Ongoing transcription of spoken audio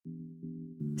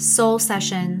Soul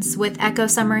Sessions with Echo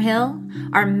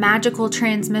Summerhill are magical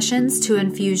transmissions to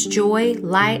infuse joy,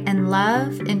 light, and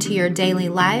love into your daily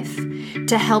life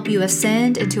to help you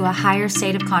ascend into a higher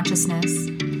state of consciousness.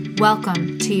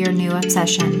 Welcome to your new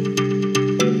obsession.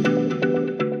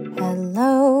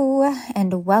 Hello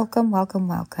and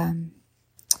welcome.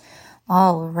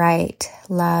 All right,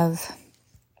 love.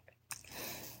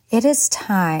 It is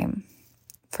time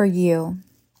for you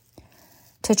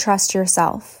to trust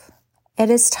yourself. It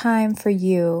is time for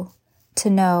you to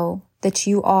know that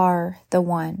you are the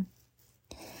one.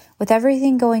 With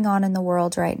everything going on in the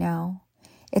world right now,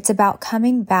 it's about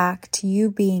coming back to you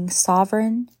being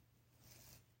sovereign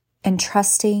and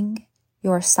trusting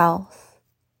yourself.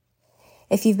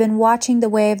 If you've been watching The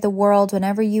Way of the World,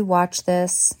 whenever you watch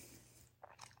this,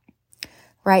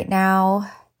 right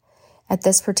now, at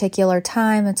this particular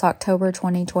time, it's October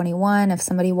 2021. If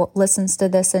somebody listens to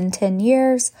this in 10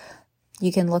 years,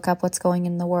 you can look up what's going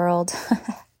in the world.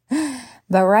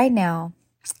 But right now,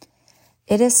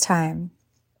 it is time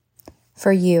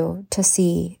for you to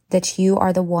see that you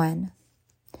are the one.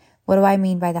 What do I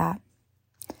mean by that?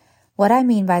 What I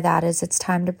mean by that is it's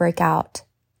time to break out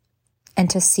and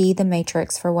to see the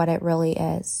matrix for what it really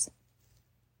is.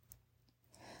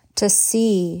 To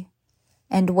see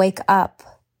and wake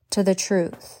up to the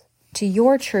truth, to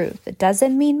your truth. It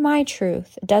doesn't mean my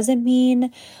truth. It doesn't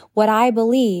mean what I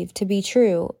believe to be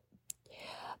true.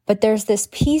 But there's this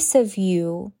piece of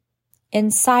you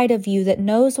inside of you that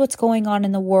knows what's going on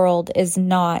in the world is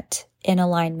not in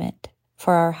alignment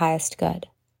for our highest good.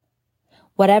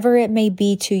 Whatever it may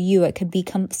be to you, it could be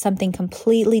something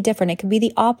completely different. It could be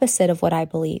the opposite of what I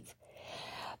believe.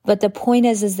 But the point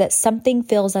is that something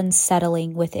feels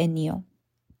unsettling within you.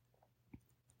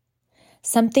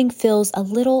 Something feels a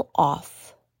little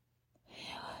off.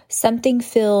 Something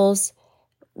feels,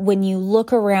 when you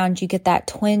look around, you get that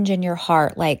twinge in your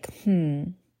heart, like,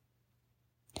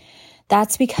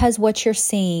 That's because what you're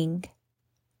seeing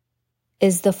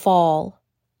is the fall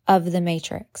of the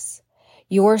matrix.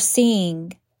 You're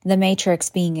seeing the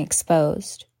matrix being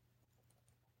exposed.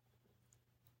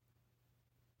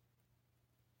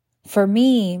 For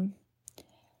me,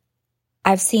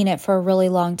 I've seen it for a really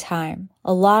long time.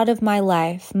 A lot of my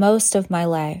life, most of my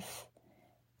life,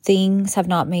 things have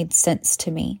not made sense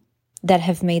to me that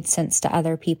have made sense to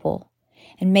other people.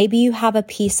 And maybe you have a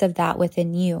piece of that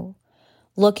within you,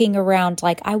 looking around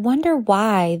like, I wonder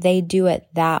why they do it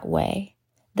that way.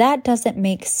 That doesn't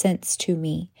make sense to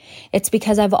me. It's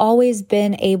because I've always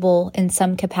been able in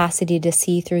some capacity to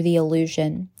see through the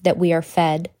illusion that we are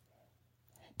fed,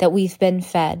 that we've been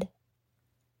fed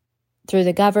through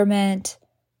the government,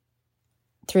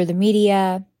 through the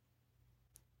media,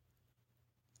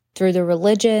 through the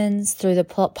religions, through the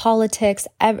politics,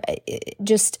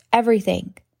 just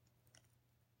everything.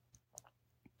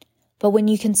 But when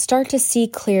you can start to see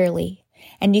clearly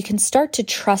and you can start to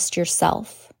trust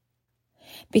yourself,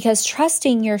 because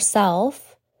trusting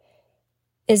yourself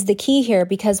is the key here,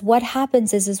 because what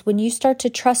happens is when you start to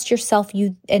trust yourself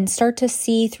and start to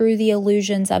see through the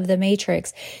illusions of the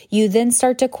matrix, you then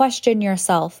start to question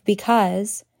yourself,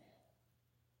 because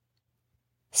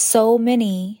so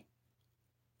many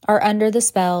are under the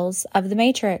spells of the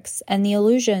matrix and the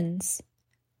illusions.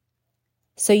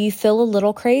 So you feel a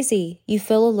little crazy. You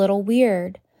feel a little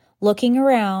weird, looking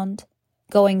around,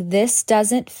 going, this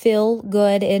doesn't feel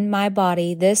good in my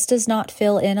body. This does not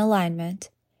feel in alignment.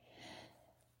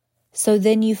 So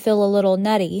then you feel a little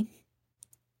nutty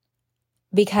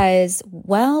because,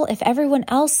 well, if everyone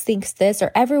else thinks this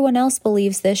or everyone else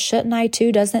believes this, shouldn't I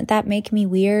too? Doesn't that make me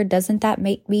weird? Doesn't that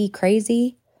make me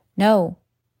crazy? No.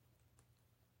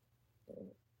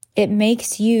 It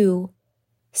makes you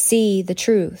see the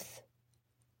truth.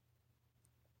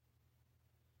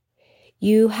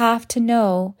 You have to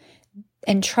know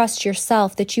and trust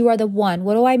yourself that you are the one.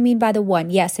 What do I mean by the one?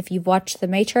 Yes, if you've watched the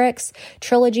Matrix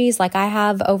trilogies like I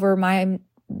have over my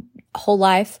whole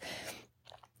life,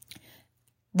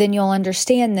 then you'll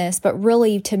understand this. But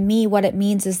really, to me, what it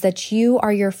means is that you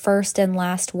are your first and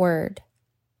last word.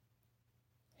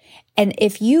 And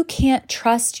if you can't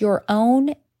trust your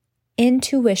own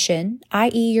intuition,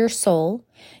 i.e. your soul,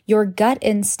 your gut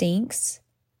instincts,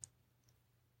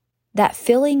 that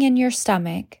feeling in your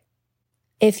stomach,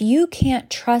 if you can't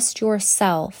trust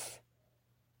yourself,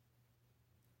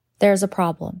 there's a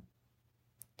problem.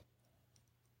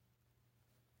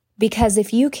 Because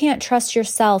if you can't trust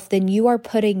yourself, then you are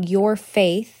putting your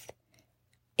faith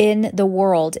in the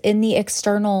world, in the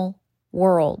external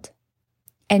world.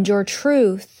 And your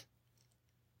truth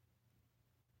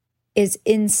is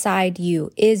inside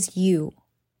you, is you.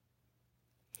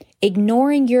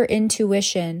 Ignoring your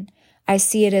intuition, I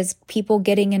see it as people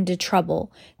getting into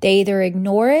trouble. They either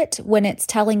ignore it when it's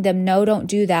telling them, no, don't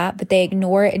do that, but they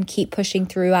ignore it and keep pushing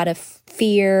through out of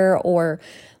fear or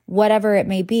whatever it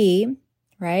may be,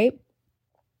 right?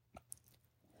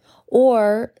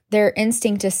 Or their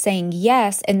instinct is saying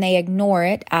yes, and they ignore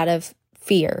it out of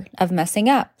fear of messing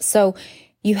up. So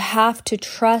you have to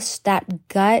trust that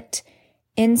gut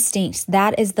instinct.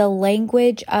 That is the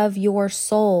language of your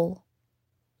soul.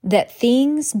 That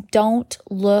things don't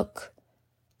look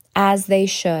as they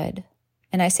should.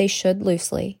 And I say should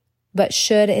loosely, but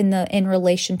should in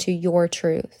relation to your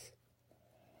truth.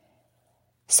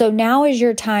 So now is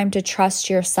your time to trust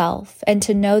yourself and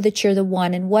to know that you're the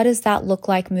one. And what does that look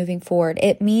like moving forward?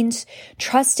 It means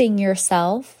trusting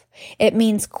yourself. It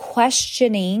means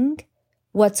questioning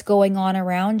what's going on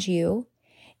around you.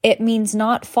 It means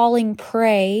not falling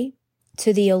prey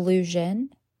to the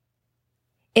illusion.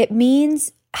 It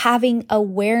means having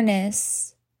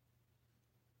awareness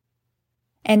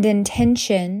and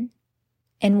intention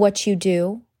in what you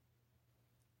do.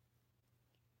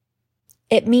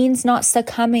 It means not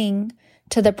succumbing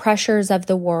to the pressures of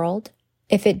the world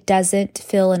if it doesn't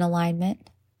feel in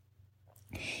alignment.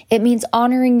 It means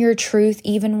honoring your truth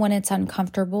even when it's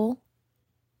uncomfortable.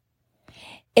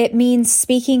 It means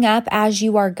speaking up as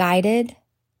you are guided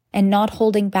and not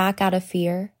holding back out of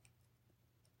fear.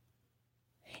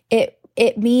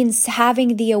 It means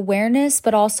having the awareness,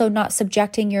 but also not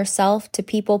subjecting yourself to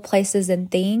people, places,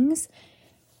 and things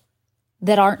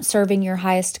that aren't serving your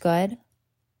highest good.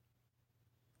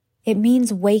 It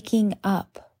means waking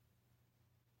up.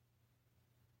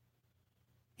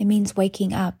 It means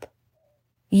waking up.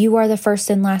 You are the first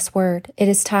and last word. It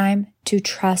is time to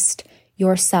trust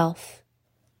yourself.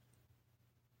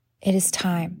 It is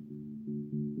time.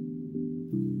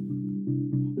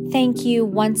 Thank you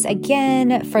once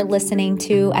again for listening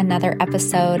to another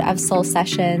episode of Soul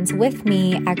Sessions with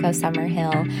me, Echo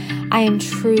Summerhill. I am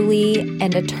truly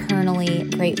and eternally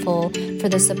grateful for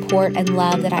the support and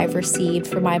love that I've received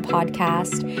for my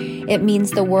podcast. It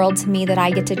means the world to me that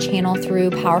I get to channel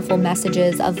through powerful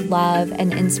messages of love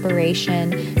and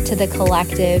inspiration to the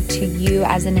collective, to you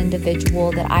as an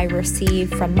individual, that I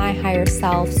receive from my higher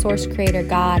self, Source Creator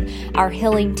God, our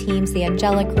healing teams, the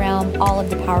angelic realm, all of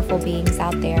the powerful beings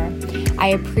out there. I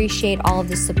appreciate all of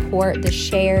the support, the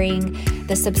sharing,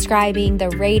 the subscribing,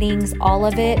 the ratings. All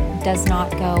of it does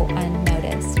not go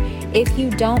unnoticed. If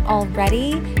you don't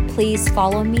already, please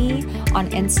follow me on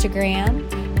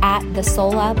Instagram at The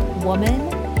Soul Up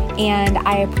Woman. And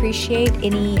I appreciate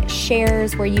any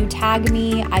shares where you tag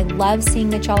me. I love seeing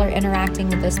that y'all are interacting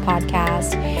with this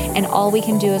podcast. And all we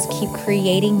can do is keep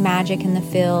creating magic in the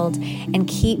field and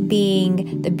keep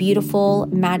being the beautiful,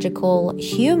 magical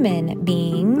human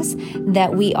beings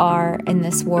that we are in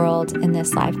this world, in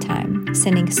this lifetime.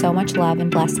 Sending so much love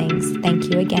and blessings. Thank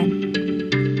you again.